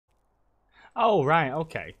Oh, right,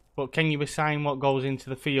 okay. But can you assign what goes into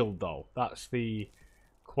the field, though? That's the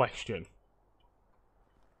question.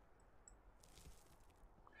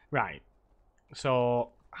 Right. So,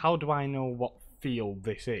 how do I know what field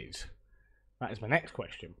this is? That is my next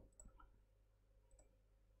question.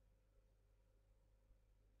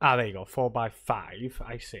 Ah, there you go. 4 by 5.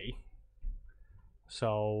 I see.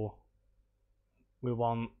 So, we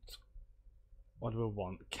want... What do we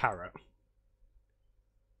want? Carrot.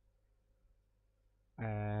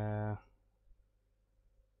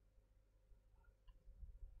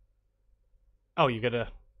 Oh, you gotta...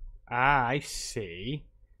 Ah, I see.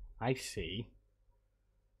 I see.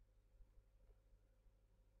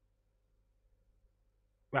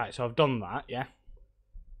 Right, so I've done that, yeah.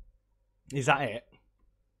 Is that it?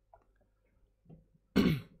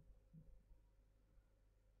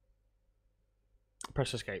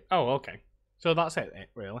 Press escape. Oh, okay. So that's it,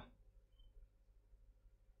 really.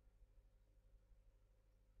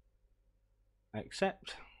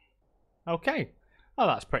 Accept. Okay. Oh,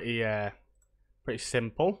 that's pretty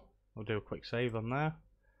simple. I'll do a quick save on there,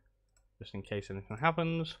 just in case anything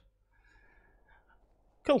happens.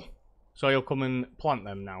 Cool. So you'll come and plant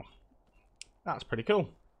them now. That's pretty cool.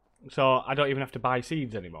 So I don't even have to buy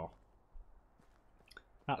seeds anymore.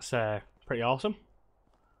 That's pretty awesome.